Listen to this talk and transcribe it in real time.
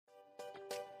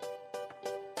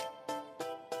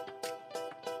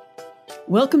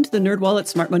Welcome to the NerdWallet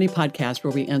Smart Money Podcast,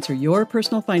 where we answer your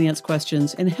personal finance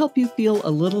questions and help you feel a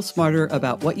little smarter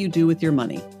about what you do with your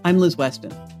money. I'm Liz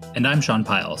Weston. And I'm Sean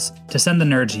Piles. To send the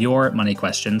nerds your money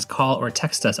questions, call or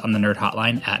text us on the Nerd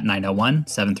Hotline at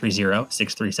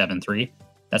 901-730-6373.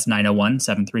 That's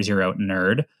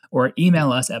 901-730-NERD. Or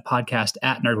email us at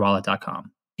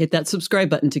podcast@nerdwallet.com. Hit that subscribe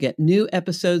button to get new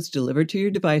episodes delivered to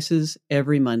your devices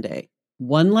every Monday.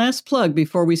 One last plug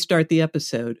before we start the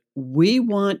episode. We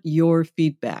want your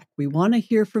feedback. We want to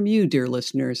hear from you, dear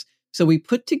listeners. So we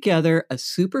put together a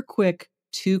super quick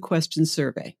 2-question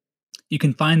survey. You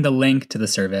can find the link to the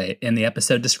survey in the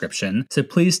episode description, so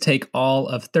please take all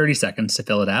of 30 seconds to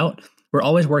fill it out. We're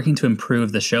always working to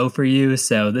improve the show for you,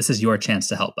 so this is your chance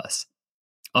to help us.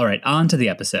 All right, on to the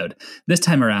episode. This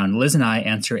time around, Liz and I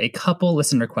answer a couple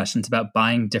listener questions about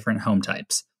buying different home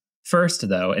types. First,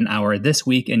 though, in our This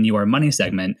Week in Your Money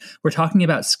segment, we're talking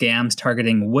about scams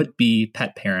targeting would-be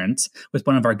pet parents with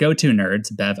one of our go-to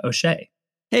nerds, Bev O'Shea.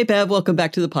 Hey, Bev, welcome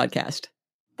back to the podcast.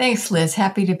 Thanks, Liz.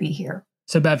 Happy to be here.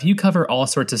 So, Bev, you cover all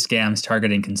sorts of scams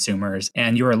targeting consumers,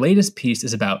 and your latest piece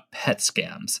is about pet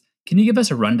scams. Can you give us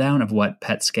a rundown of what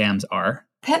pet scams are?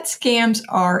 Pet scams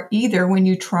are either when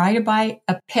you try to buy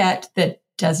a pet that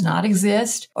does not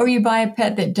exist, or you buy a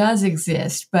pet that does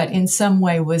exist, but in some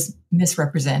way was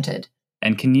misrepresented.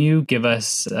 And can you give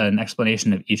us an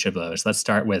explanation of each of those? Let's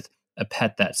start with a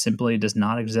pet that simply does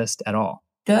not exist at all.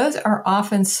 Those are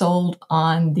often sold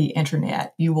on the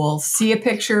internet. You will see a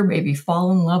picture, maybe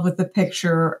fall in love with the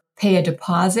picture, pay a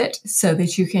deposit so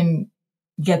that you can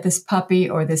get this puppy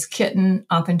or this kitten.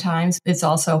 Oftentimes, it's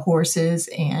also horses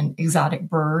and exotic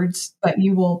birds, but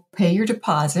you will pay your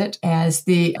deposit. As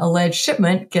the alleged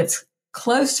shipment gets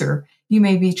closer, you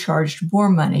may be charged more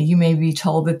money. You may be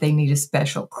told that they need a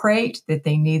special crate, that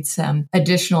they need some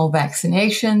additional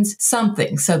vaccinations,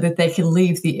 something so that they can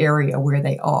leave the area where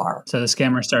they are. So the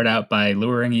scammers start out by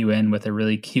luring you in with a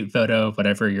really cute photo of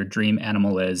whatever your dream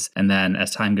animal is. And then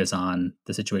as time goes on,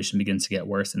 the situation begins to get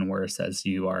worse and worse as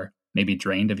you are maybe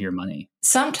drained of your money.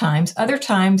 Sometimes, other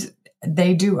times,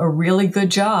 they do a really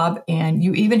good job, and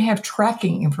you even have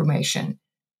tracking information.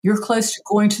 You're close to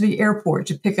going to the airport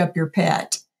to pick up your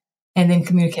pet, and then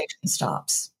communication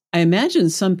stops. I imagine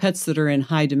some pets that are in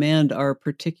high demand are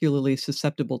particularly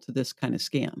susceptible to this kind of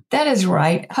scam. That is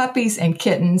right. Puppies and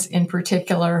kittens in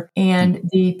particular. And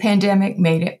the pandemic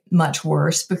made it much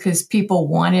worse because people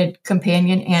wanted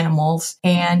companion animals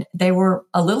and they were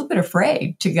a little bit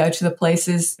afraid to go to the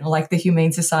places like the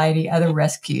Humane Society, other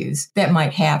rescues that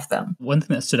might have them. One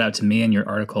thing that stood out to me in your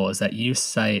article is that you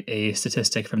cite a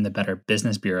statistic from the Better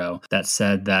Business Bureau that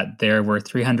said that there were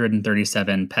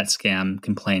 337 pet scam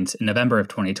complaints in November of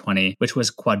 2020, which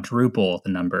was quadruple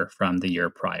the number from the year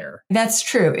prior. That's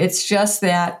true. It's just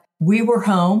that we were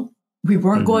home, we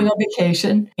weren't going on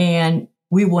vacation, and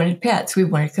we wanted pets. We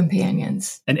wanted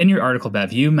companions. And in your article,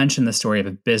 Bev, you mentioned the story of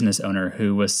a business owner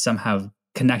who was somehow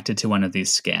connected to one of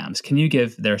these scams. Can you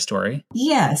give their story?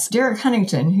 Yes. Derek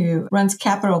Huntington, who runs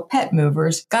Capital Pet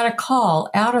Movers, got a call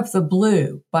out of the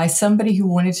blue by somebody who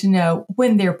wanted to know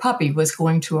when their puppy was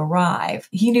going to arrive.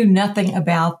 He knew nothing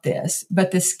about this,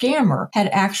 but the scammer had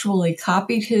actually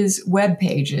copied his web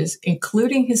pages,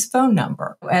 including his phone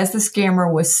number. As the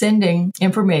scammer was sending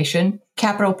information,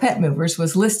 Capital Pet Movers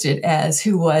was listed as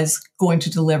who was going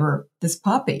to deliver this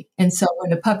puppy. And so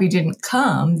when the puppy didn't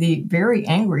come, the very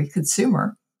angry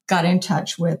consumer got in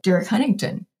touch with Derek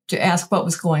Huntington to ask what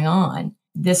was going on.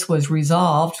 This was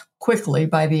resolved quickly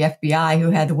by the FBI,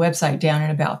 who had the website down in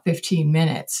about 15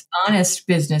 minutes. Honest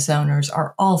business owners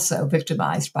are also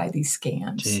victimized by these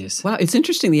scams. Jeez. Wow, it's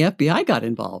interesting the FBI got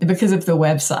involved. Because of the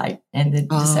website and the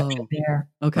deception there.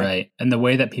 Okay. Right. And the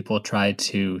way that people try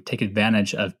to take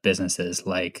advantage of businesses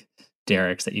like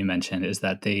Derek's that you mentioned is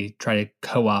that they try to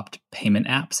co-opt payment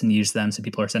apps and use them so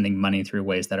people are sending money through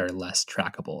ways that are less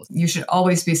trackable. You should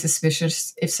always be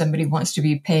suspicious if somebody wants to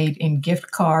be paid in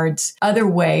gift cards. Other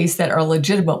ways that are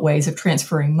legitimate ways of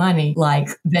transferring money, like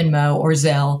Venmo or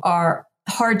Zelle, are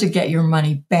hard to get your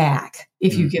money back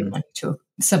if you give money to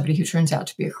somebody who turns out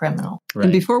to be a criminal. Right.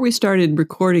 And before we started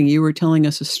recording, you were telling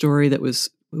us a story that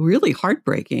was really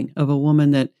heartbreaking of a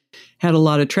woman that had a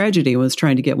lot of tragedy and was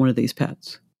trying to get one of these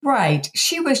pets. Right.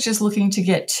 She was just looking to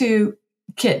get 2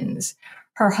 kittens.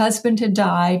 Her husband had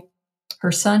died.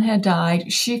 Her son had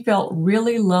died. She felt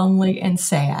really lonely and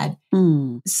sad.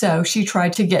 So she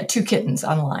tried to get 2 kittens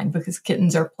online because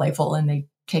kittens are playful and they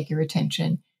take your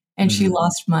attention. and she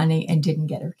lost money and didn't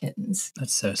get her kittens.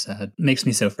 That's so sad. Makes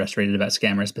me so frustrated about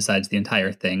scammers, besides the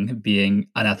entire thing being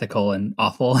unethical and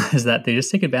awful, is that they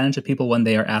just take advantage of people when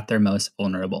they are at their most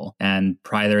vulnerable and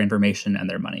pry their information and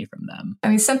their money from them. I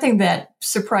mean, something that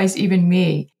surprised even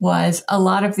me was a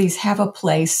lot of these have a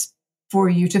place for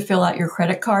you to fill out your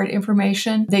credit card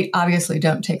information. They obviously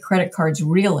don't take credit cards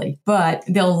really, but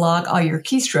they'll log all your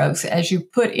keystrokes as you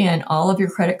put in all of your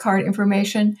credit card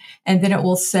information, and then it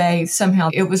will say somehow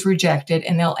it was rejected,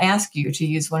 and they'll ask you to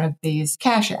use one of these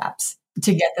cash apps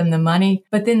to get them the money.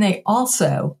 But then they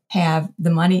also have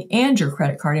the money and your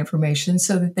credit card information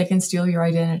so that they can steal your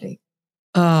identity.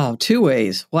 Oh, 2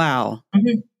 ways. Wow.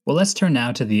 Mm-hmm. Well, let's turn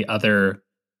now to the other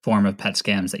form of pet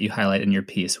scams that you highlight in your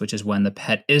piece, which is when the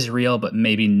pet is real, but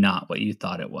maybe not what you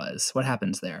thought it was. What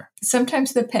happens there?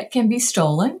 Sometimes the pet can be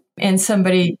stolen and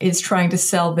somebody is trying to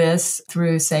sell this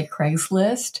through, say,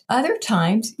 Craigslist. Other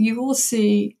times you will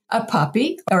see a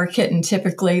puppy or a kitten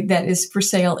typically that is for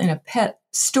sale in a pet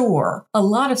store. A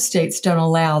lot of states don't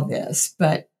allow this,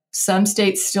 but some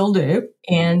states still do.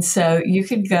 And so you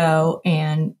could go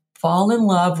and fall in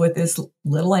love with this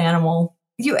little animal.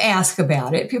 You ask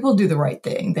about it. People do the right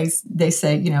thing. They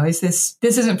say, is this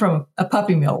isn't from a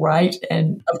puppy mill, right?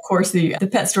 And of course, the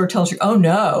pet store tells you, oh,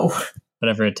 no.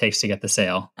 Whatever it takes to get the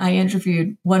sale. I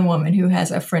interviewed one woman who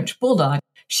has a French bulldog.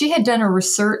 She had done her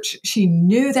research. She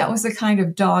knew that was the kind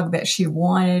of dog that she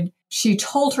wanted. She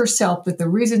told herself that the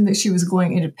reason that she was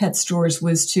going into pet stores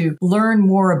was to learn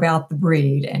more about the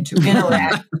breed and to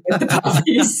interact with the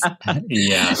puppies.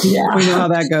 Yeah. We know how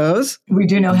that goes. We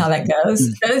do know how that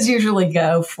goes. Those usually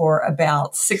go for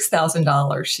about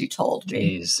 $6,000, she told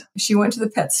me. Jeez. She went to the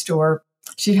pet store.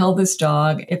 She held this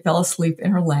dog. It fell asleep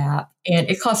in her lap, and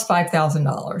it cost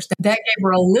 $5,000. That gave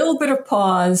her a little bit of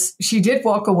pause. She did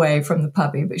walk away from the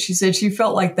puppy, but she said she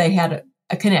felt like they had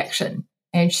a connection.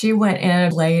 And she went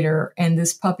in later, and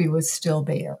this puppy was still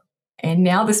there. And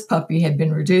now this puppy had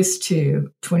been reduced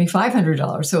to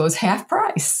 $2,500, so it was half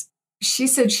price. She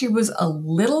said she was a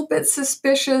little bit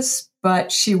suspicious,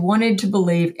 but she wanted to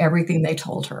believe everything they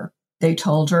told her. They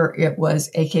told her it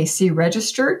was AKC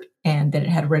registered and that it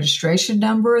had a registration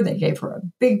number. They gave her a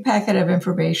big packet of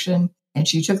information, and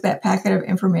she took that packet of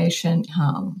information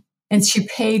home. And she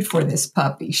paid for this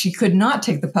puppy. She could not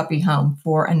take the puppy home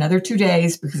for another 2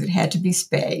 days because it had to be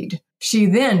spayed. She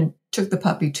then took the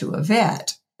puppy to a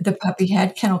vet. The puppy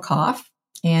had kennel cough,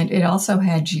 and it also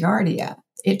had Giardia.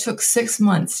 It took 6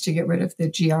 months to get rid of the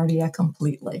Giardia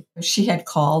completely. She had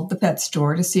called the pet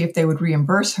store to see if they would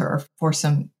reimburse her for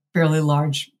some fairly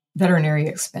large veterinary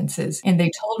expenses. And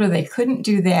they told her they couldn't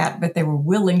do that, but they were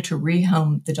willing to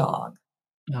rehome the dog.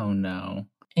 Oh, no.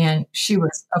 And she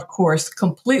was, of course,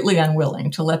 completely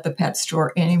unwilling to let the pet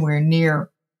store anywhere near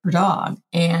her dog.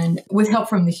 And with help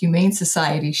from the Humane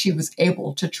Society, she was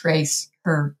able to trace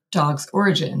her dog's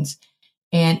origins.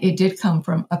 And it did come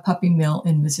from a puppy mill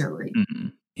in Missouri. Mm-hmm.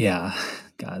 Yeah.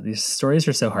 God, these stories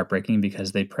are so heartbreaking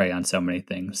because they prey on so many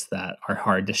things that are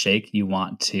hard to shake. You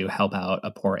want to help out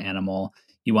a poor animal.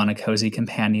 You want a cozy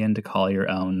companion to call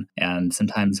your own. And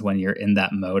sometimes when you're in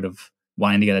that mode of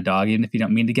wanting to get a dog, even if you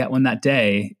don't mean to get one that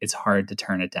day, it's hard to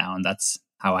turn it down. That's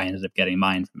how I ended up getting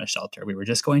mine from a shelter. We were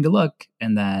just going to look,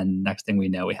 and then next thing we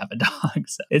know, we have a dog.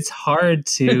 So it's hard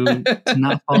to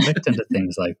not fall victim to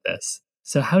things like this.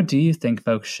 So how do you think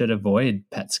folks should avoid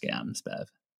pet scams, Bev?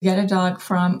 Get a dog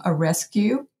from a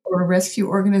rescue or a rescue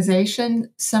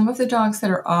organization. Some of the dogs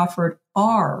that are offered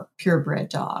are purebred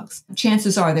dogs.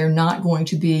 Chances are they're not going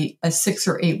to be a 6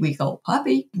 or 8 week old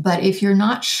puppy. But if you're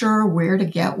not sure where to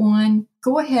get one,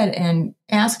 go ahead and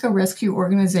ask a rescue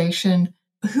organization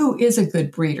who is a good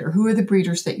breeder. Who are the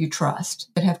breeders that you trust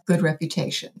that have good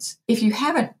reputations? If you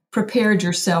haven't prepared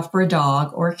yourself for a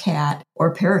dog or a cat or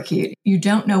a parakeet, you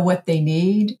don't know what they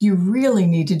need, you really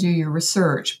need to do your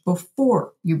research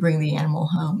before you bring the animal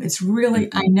home. It's really,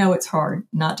 I know it's hard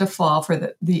not to fall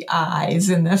for the eyes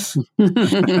and the,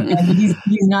 and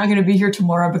he's not going to be here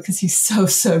tomorrow because he's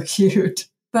so cute.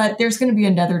 But there's going to be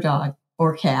another dog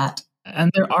or cat.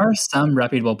 And there are some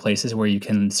reputable places where you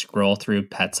can scroll through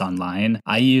pets online.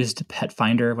 I used Pet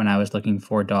Finder when I was looking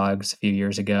for dogs a few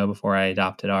years ago before I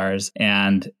adopted ours,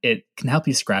 and it can help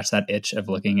you scratch that itch of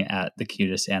looking at the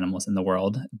cutest animals in the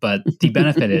world. But the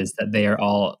benefit is that they are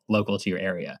all local to your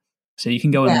area. So you can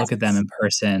go and look at them in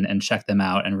person and check them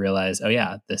out and realize, oh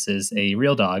yeah, this is a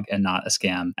real dog and not a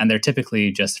scam. And they're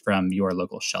typically just from your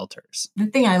local shelters. The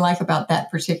thing I like about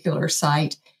that particular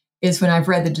site is when I've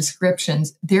read the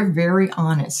descriptions, they're very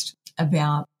honest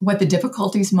about what the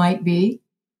difficulties might be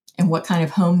and what kind of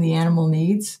home the animal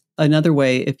needs. Another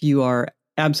way, if you are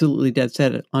absolutely dead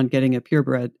set on getting a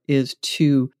purebred, is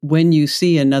to, when you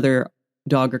see another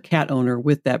dog or cat owner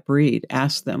with that breed.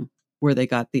 Ask them where they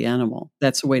got the animal.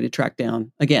 That's a way to track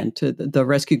down. Again, to the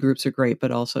rescue groups are great,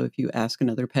 but also if you ask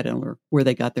another pet owner where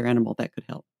they got their animal, that could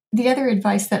help. The other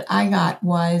advice that I got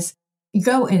was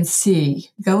go and see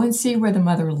where the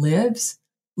mother lives.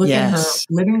 Look at her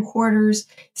living quarters,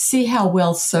 see how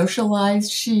well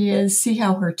socialized she is, see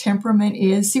how her temperament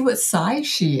is, see what size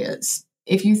she is.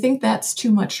 If you think that's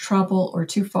too much trouble or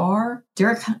too far,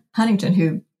 Derek Huntington,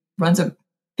 who runs a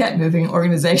pet moving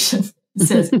organization,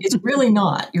 says it's really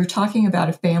not. You're talking about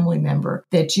a family member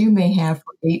that you may have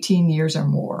for 18 years or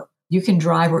more. You can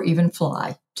drive or even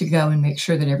fly to go and make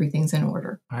sure that everything's in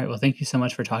order. All right. Well, thank you so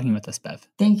much for talking with us, Bev.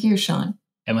 Thank you, Sean.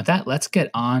 And with that, let's get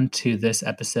on to this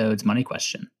episode's money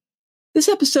question. This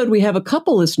episode, we have a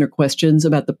couple listener questions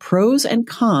about the pros and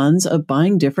cons of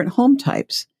buying different home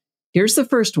types. Here's the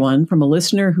first one from a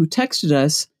listener who texted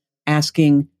us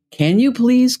asking, can you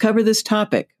please cover this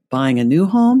topic, buying a new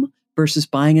home versus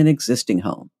buying an existing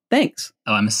home? Thanks.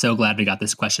 Oh, I'm so glad we got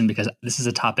this question because this is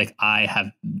a topic I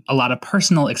have a lot of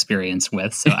personal experience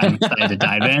with. So I'm excited to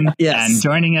dive in. Yes. And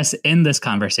joining us in this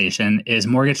conversation is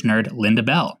mortgage nerd Linda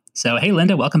Bell. So, hey,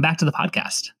 Linda, welcome back to the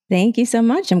podcast. Thank you so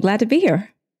much. I'm glad to be here.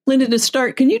 Linda, to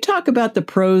start, can you talk about the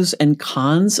pros and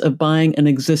cons of buying an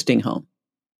existing home?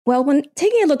 Well, when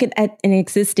taking a look at an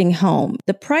existing home,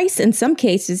 the price in some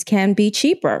cases can be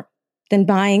cheaper than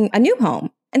buying a new home.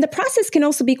 And the process can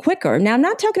also be quicker. Now, I'm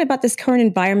not talking about this current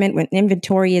environment when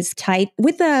inventory is tight.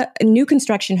 With a new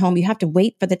construction home, you have to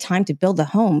wait for the time to build a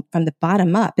home from the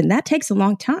bottom up. And that takes a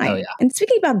long time. Oh, yeah. And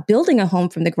speaking about building a home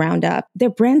from the ground up, they're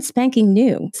brand spanking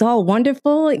new. It's all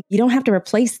wonderful. You don't have to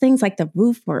replace things like the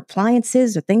roof or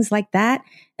appliances or things like that.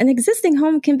 An existing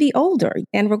home can be older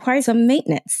and requires some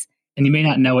maintenance. And you may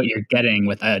not know what you're getting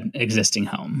with an existing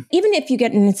home. Even if you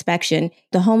get an inspection,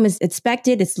 the home is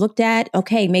inspected, it's looked at.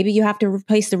 Okay, maybe you have to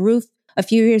replace the roof a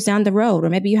few years down the road, or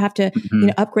maybe you have to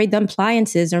upgrade the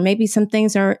appliances, or maybe some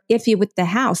things are iffy with the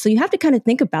house. So you have to kind of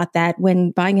think about that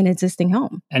when buying an existing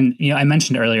home. And, I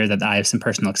mentioned earlier that I have some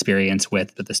personal experience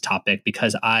with this topic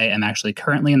because I am actually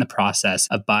currently in the process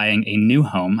of buying a new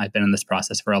home. I've been in this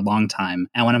process for a long time.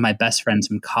 And one of my best friends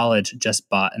from college just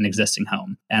bought an existing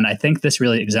home. And I think this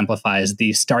really exemplifies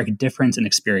the stark difference in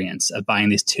experience of buying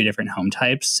these two different home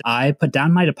types. I put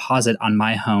down my deposit on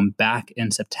my home back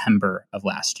in September of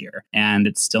last year. And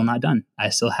it's still not done. I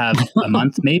still have a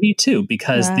month, maybe two,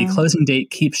 because the closing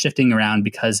date keeps shifting around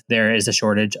because there is a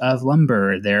shortage of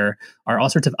lumber. There are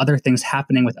all sorts of other things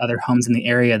happening with other homes in the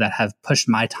area that have pushed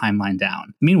my timeline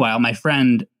down. Meanwhile, my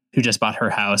friend who just bought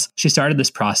her house, she started this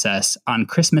process on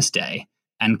Christmas Day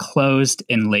and closed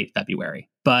in late February.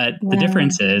 But the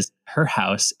difference is her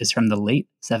house is from the late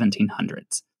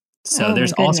 1700s. So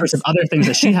there's all sorts of other things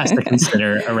that she has to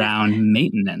consider around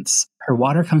maintenance. Her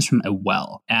water comes from a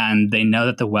well, and they know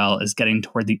that the well is getting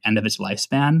toward the end of its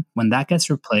lifespan. When that gets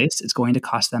replaced, it's going to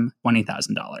cost them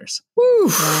 $20,000.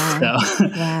 So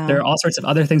there are all sorts of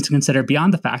other things to consider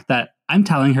beyond the fact that I'm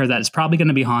telling her that it's probably going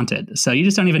to be haunted. So you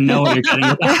just don't even know what you're getting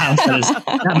with a house that is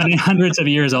that many hundreds of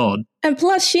years old. And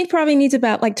plus, she probably needs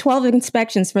about 12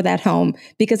 inspections for that home,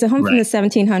 because a home from the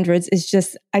 1700s is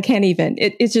just, I can't even.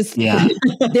 It's just,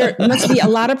 there must be a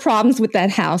lot of problems with that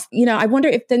house. I wonder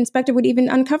if the inspector would even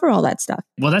uncover all that stuff.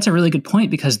 Well, that's a really good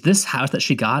point, because this house that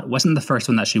she got wasn't the first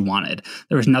one that she wanted.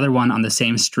 There was another one on the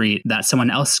same street that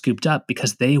someone else scooped up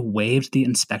because they waived the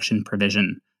inspection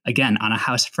provision, again, on a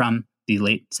house from the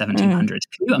late 1700s.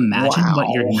 Can you imagine what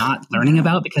you're not learning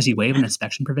about because you waive an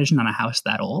inspection provision on a house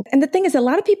that old? And the thing is, a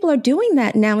lot of people are doing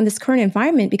that now in this current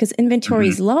environment because inventory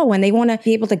is low, and they want to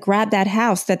be able to grab that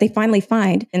house that they finally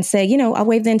find and say, I'll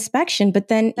waive the inspection, but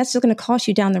then that's still going to cost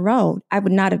you down the road. I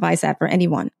would not advise that for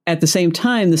anyone. At the same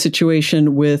time, the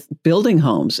situation with building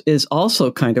homes is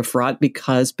also kind of fraught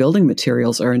because building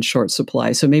materials are in short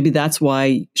supply. So maybe that's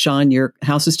why, Sean, your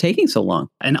house is taking so long.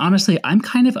 And honestly, I'm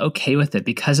kind of okay with it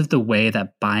because of the way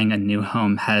that buying a new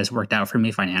home has worked out for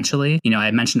me financially. I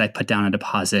mentioned I put down a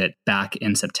deposit back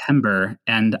in September,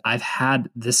 and I've had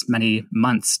this many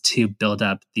months to build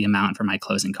up the amount for my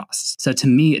closing costs. So to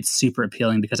me, it's super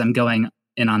appealing because I'm going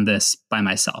in on this by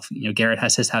myself. Garrett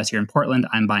has his house here in Portland.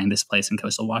 I'm buying this place in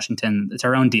coastal Washington. It's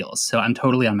our own deals. So I'm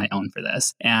totally on my own for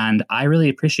this. And I really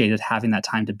appreciated having that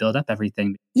time to build up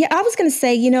everything. Yeah, I was going to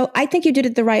say, I think you did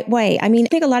it the right way. I mean, I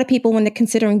think a lot of people, when they're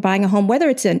considering buying a home, whether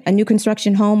it's a new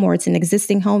construction home or it's an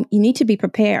existing home, you need to be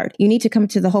prepared. You need to come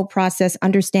to the whole process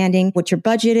understanding what your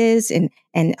budget is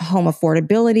and home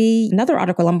affordability. Another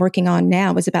article I'm working on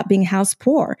now is about being house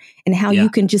poor and how you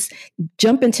can just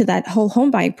jump into that whole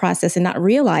home buying process and not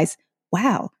realize,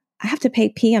 wow, I have to pay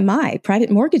PMI,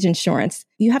 private mortgage insurance.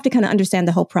 You have to kind of understand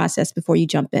the whole process before you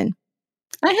jump in.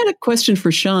 I had a question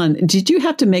for Sean. Did you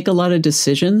have to make a lot of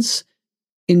decisions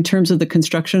in terms of the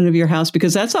construction of your house?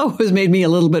 Because that's always made me a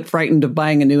little bit frightened of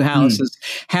buying a new house, is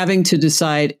having to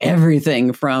decide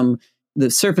everything from the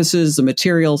surfaces, the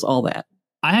materials, all that.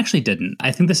 I actually didn't.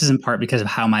 I think this is in part because of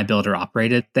how my builder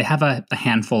operated. They have a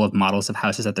handful of models of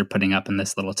houses that they're putting up in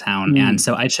this little town. And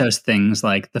so I chose things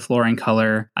like the flooring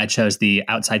color, I chose the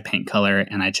outside paint color,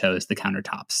 and I chose the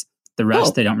countertops. The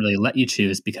rest, they don't really let you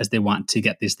choose because they want to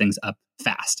get these things up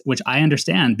fast, which I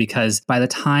understand, because by the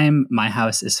time my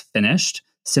house is finished,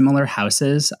 similar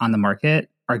houses on the market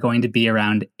are going to be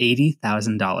around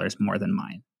 $80,000 more than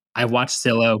mine. I watch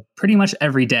Zillow pretty much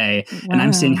every day, and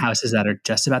I'm seeing houses that are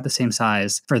just about the same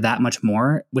size for that much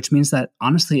more, which means that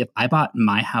honestly, if I bought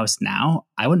my house now,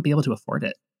 I wouldn't be able to afford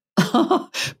it.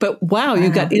 But wow,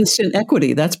 you've got instant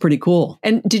equity. That's pretty cool.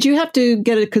 And did you have to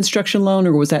get a construction loan,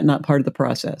 or was that not part of the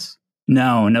process?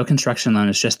 No construction loan.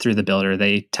 It's just through the builder.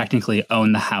 They technically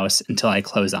own the house until I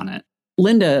close on it.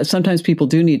 Linda, sometimes people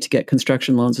do need to get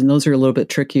construction loans, and those are a little bit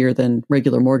trickier than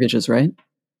regular mortgages, right?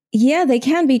 Yeah, they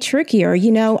can be trickier.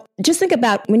 Just think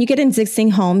about when you get an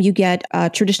existing home, you get a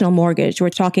traditional mortgage. We're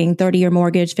talking 30-year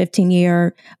mortgage,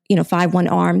 15-year, 5-1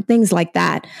 ARM, things like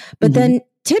that. But then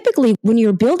typically when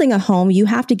you're building a home, you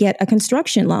have to get a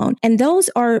construction loan. And those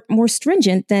are more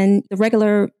stringent than the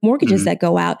regular mortgages that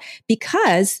go out,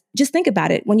 because just think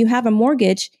about it. When you have a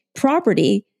mortgage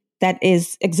property that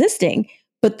is existing,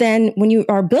 but then when you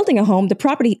are building a home, the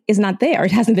property is not there.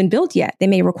 It hasn't been built yet. They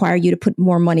may require you to put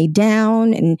more money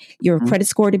down and your credit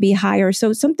score to be higher.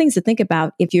 So some things to think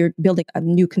about if you're building a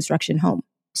new construction home.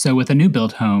 So with a new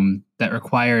build home that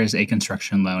requires a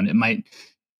construction loan, it might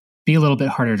be a little bit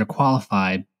harder to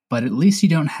qualify, but at least you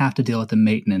don't have to deal with the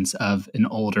maintenance of an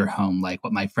older home like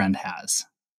what my friend has.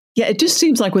 Yeah, it just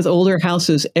seems like with older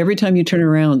houses, every time you turn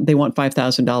around, they want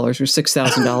 $5,000 or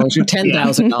 $6,000 or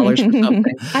 $10,000 for something.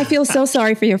 I feel so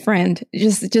sorry for your friend.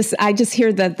 I just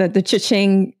hear the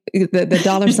cha-ching, the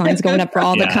dollar signs going up for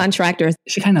all the contractors.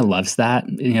 She kind of loves that.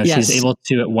 She's able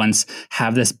to at once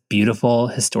have this beautiful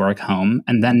historic home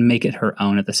and then make it her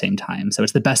own at the same time. So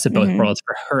it's the best of both worlds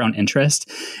for her own interest.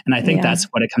 And I think that's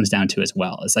what it comes down to as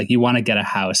well. It's like you want to get a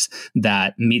house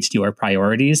that meets your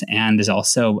priorities and is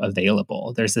also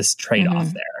available. There's this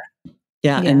trade-off there.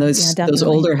 Yeah, and those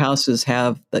older houses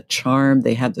have the charm.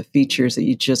 They have the features that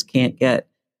you just can't get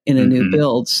in a new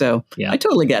build. So I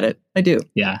totally get it. I do.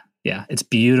 Yeah, it's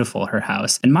beautiful, her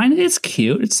house. And mine, it's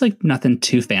cute. It's like nothing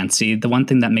too fancy. The one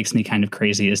thing that makes me kind of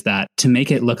crazy is that to make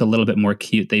it look a little bit more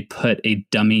cute, they put a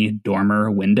dummy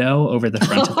dormer window over the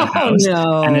front of the house.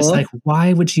 No. And it's like,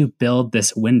 why would you build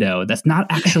this window? That's not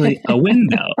actually a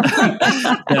window.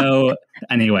 So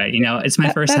anyway, it's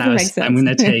my first house. I'm going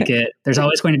to take it. There's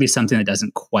always going to be something that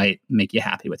doesn't quite make you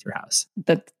happy with your house.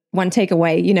 The one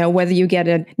takeaway, whether you get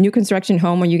a new construction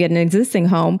home or you get an existing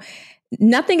home,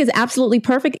 nothing is absolutely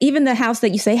perfect. Even the house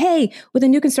that you say, hey, with a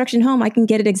new construction home, I can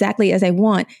get it exactly as I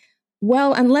want.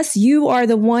 Well, unless you are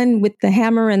the one with the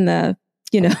hammer and the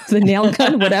nail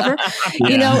gun, whatever,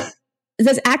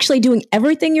 that's actually doing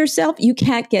everything yourself, you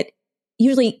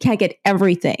usually can't get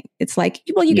everything. It's like,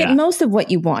 well, you get most of what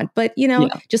you want, but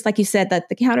just like you said, that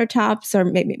the countertops or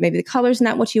maybe the color's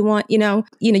not what you want, you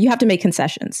have to make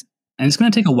concessions. And it's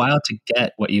going to take a while to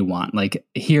get what you want. Like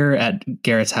here at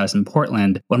Garrett's house in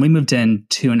Portland, when we moved in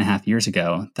 2.5 years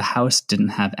ago, the house didn't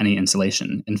have any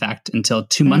insulation. In fact, until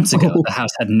 2 months ago, the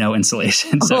house had no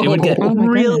insulation. So it would get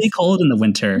really cold in the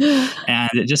winter.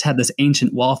 And it just had this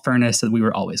ancient wall furnace that we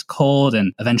were always cold.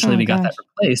 And eventually we got that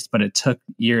replaced, but it took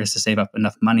years to save up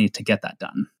enough money to get that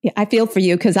done. Yeah, I feel for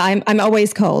you because I'm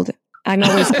always cold. I'm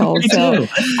always cold, so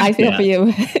I feel for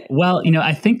you. Well,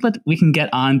 I think that we can get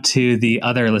on to the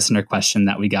other listener question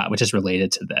that we got, which is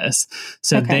related to this.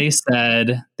 So they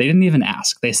said, they didn't even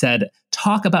ask. They said,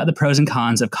 talk about the pros and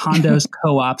cons of condos,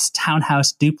 co-ops,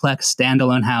 townhouse, duplex,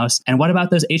 standalone house. And what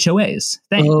about those HOAs?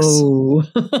 Thanks. Oh.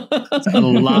 There's a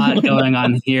lot going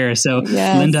on here. So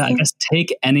Linda, I guess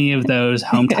take any of those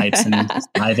home types and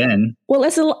dive in. Well,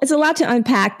 it's a lot to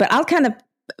unpack, but I'll kind of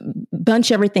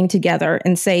bunch everything together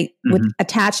and say with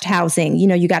attached housing,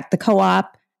 you got the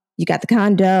co-op, you got the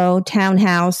condo,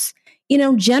 townhouse,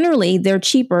 generally they're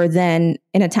cheaper than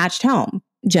an attached home,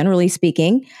 generally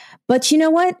speaking. But you know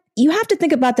what? You have to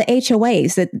think about the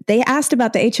HOAs that they asked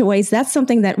about the HOAs. That's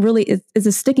something that really is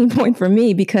a sticking point for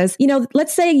me because,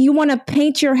 let's say you want to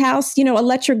paint your house,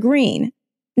 electric green.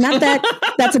 Not that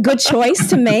that's a good choice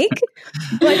to make,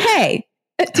 but hey,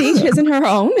 to each his and her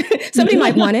own. Somebody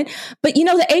might want it. But,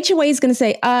 the HOA is going to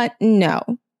say, no.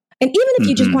 And even if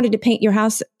you just wanted to paint your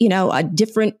house, a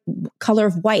different color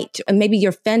of white, and maybe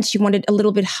your fence, you wanted a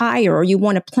little bit higher, or you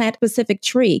want to plant a specific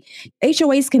tree,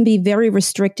 HOAs can be very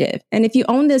restrictive. And if you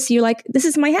own this, you're like, this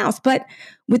is my house. But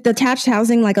with detached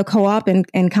housing, like a co-op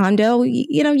and condo,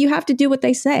 you have to do what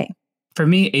they say. For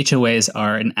me, HOAs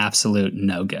are an absolute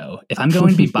no-go. If I'm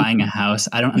going to be buying a house,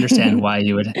 I don't understand why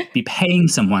you would be paying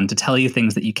someone to tell you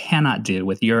things that you cannot do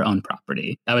with your own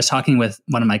property. I was talking with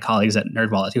one of my colleagues at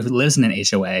NerdWallet who lives in an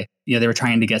HOA. They were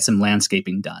trying to get some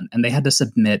landscaping done, and they had to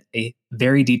submit a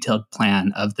very detailed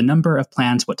plan of the number of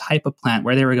plants, what type of plant,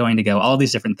 where they were going to go, all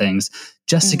these different things,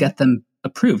 just to get them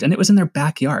approved. And it was in their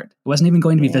backyard. It wasn't even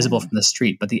going to be visible from the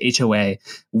street, but the HOA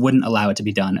wouldn't allow it to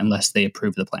be done unless they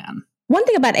approved the plan. One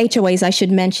thing about HOAs I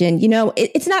should mention,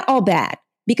 it's not all bad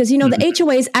because, the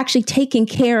HOA is actually taking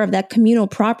care of that communal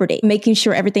property, making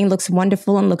sure everything looks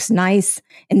wonderful and looks nice,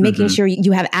 and making sure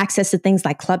you have access to things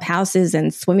like clubhouses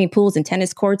and swimming pools and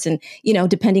tennis courts and,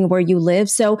 depending where you live.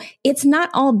 So it's not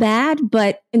all bad,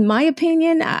 but in my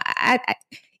opinion,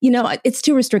 it's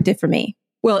too restrictive for me.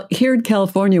 Well, here in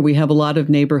California, we have a lot of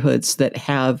neighborhoods that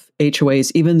have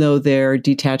HOAs, even though they're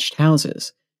detached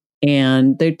houses.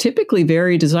 And they're typically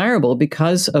very desirable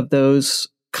because of those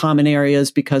common areas,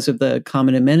 because of the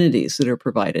common amenities that are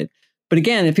provided. But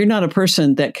again, if you're not a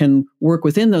person that can work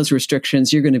within those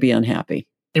restrictions, you're going to be unhappy.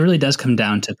 It really does come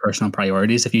down to personal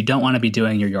priorities. If you don't want to be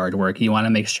doing your yard work, you want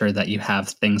to make sure that you have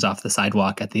things off the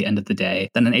sidewalk at the end of the day,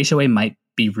 then an HOA might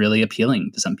be really appealing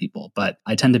to some people. But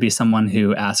I tend to be someone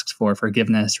who asks for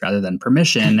forgiveness rather than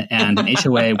permission, and an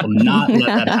HOA will not let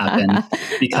that happen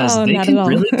because they can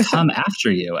really come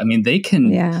after you. I mean, they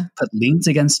can put liens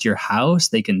against your house.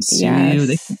 They can sue you.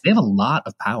 They have a lot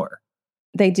of power.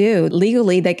 They do.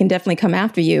 Legally, they can definitely come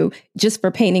after you just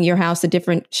for painting your house a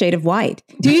different shade of white.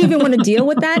 Do you even want to deal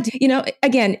with that?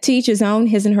 Again, to each his own,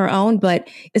 his and her own, but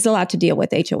it's a lot to deal with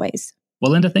HOAs.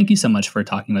 Well, Linda, thank you so much for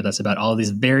talking with us about all of these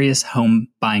various home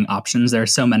buying options. There are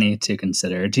so many to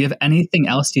consider. Do you have anything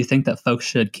else you think that folks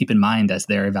should keep in mind as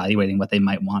they're evaluating what they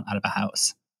might want out of a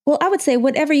house? Well, I would say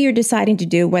whatever you're deciding to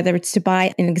do, whether it's to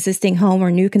buy an existing home or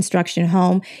new construction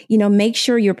home, make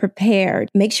sure you're prepared.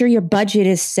 Make sure your budget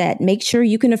is set. Make sure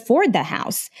you can afford the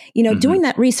house. Doing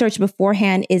that research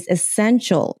beforehand is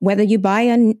essential, whether you buy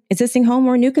an existing home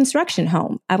or a new construction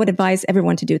home. I would advise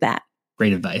everyone to do that.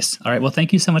 Great advice. All right. Well,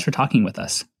 thank you so much for talking with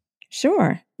us.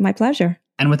 Sure. My pleasure.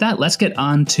 And with that, let's get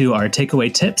on to our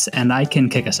takeaway tips, and I can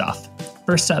kick us off.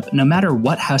 First up, no matter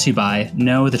what house you buy,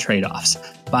 know the trade-offs.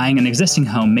 Buying an existing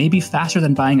home may be faster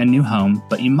than buying a new home,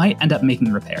 but you might end up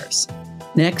making repairs.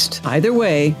 Next, either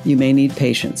way, you may need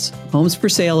patience. Homes for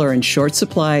sale are in short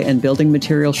supply, and building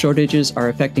material shortages are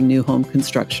affecting new home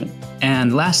construction.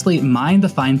 And lastly, mind the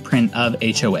fine print of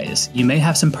HOAs. You may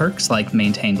have some perks like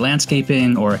maintained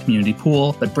landscaping or a community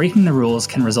pool, but breaking the rules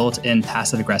can result in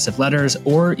passive-aggressive letters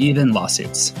or even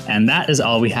lawsuits. And that is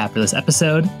all we have for this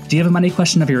episode. Do you have a money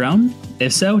question of your own?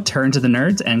 If so, turn to the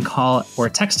Nerds and call or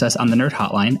text us on the Nerd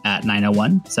Hotline at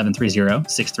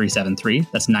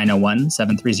 901-730-6373. That's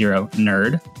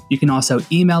 901-730-NERD. You can also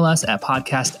email us at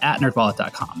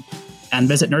podcast@nerdwallet.com. And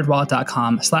visit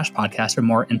nerdwallet.com/podcast for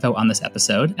more info on this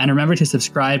episode. And remember to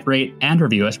subscribe, rate, and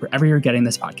review us wherever you're getting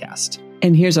this podcast.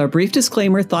 And here's our brief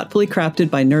disclaimer thoughtfully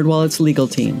crafted by NerdWallet's legal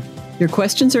team. Your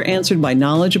questions are answered by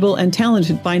knowledgeable and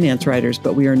talented finance writers,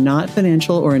 but we are not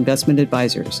financial or investment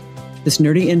advisors. This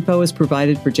nerdy info is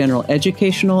provided for general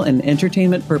educational and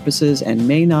entertainment purposes and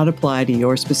may not apply to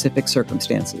your specific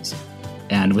circumstances.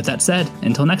 And with that said,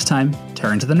 until next time,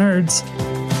 turn to the nerds.